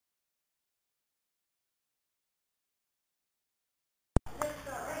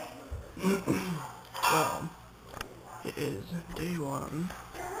Well, it is day one,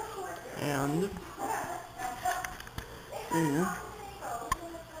 and yeah,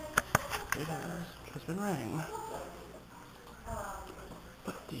 it has just been raining.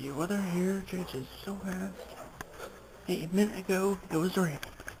 But the weather here changes so fast. A minute ago, it was raining.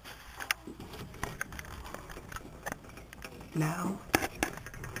 Now,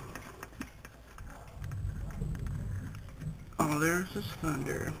 oh, there's this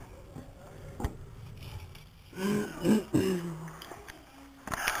thunder.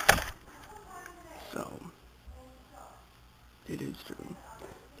 So, it is true.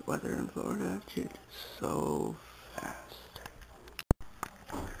 The weather in Florida changes so fast.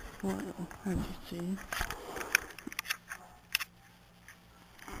 Well, as you see,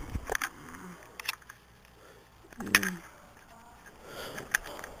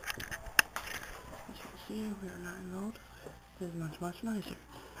 we are 9 volt. This is much nicer.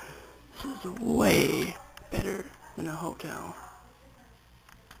 This is way better than a hotel.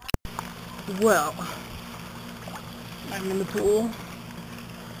 Well, I'm in the pool,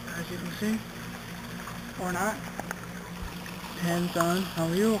 as you can see, or not. Depends on how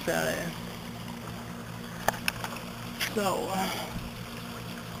you look at it. So,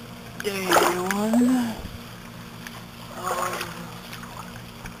 day one.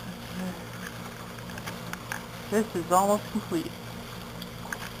 This is almost complete.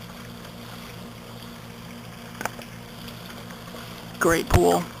 Great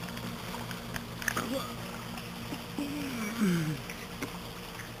pool.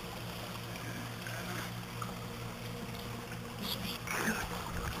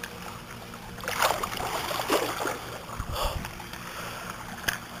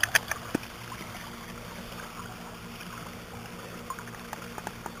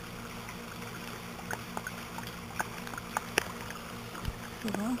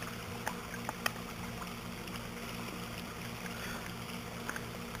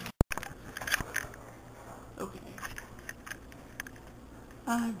 Okay.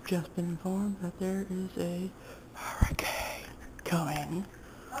 I've just been informed that there is a hurricane coming.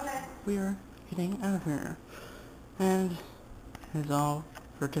 Okay. We are getting out of here. And that is all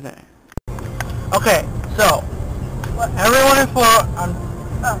for today. Okay, so everyone in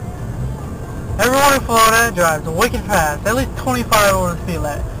Florida drives wicked fast, at least 25 over the speed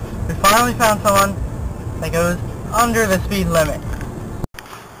limit. We finally found someone that goes under the speed limit.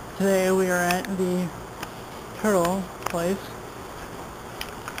 Today we are at the turtle place.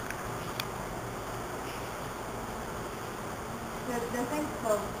 The thing's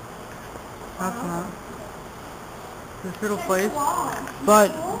closed. That's not the turtle place,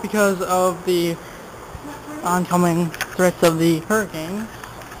 but because of the oncoming threats of the hurricane,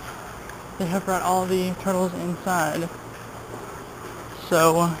 they have brought all the turtles inside.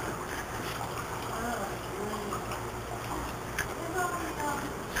 So,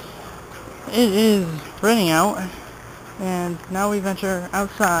 it is raining out, and now we venture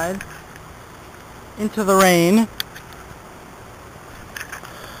outside into the rain.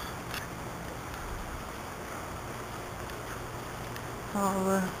 All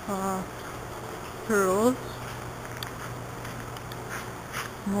the turtles.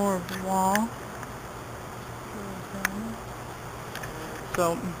 More of the wall.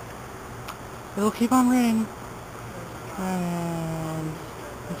 So, it'll keep on raining. And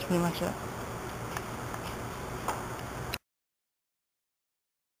that's pretty much it.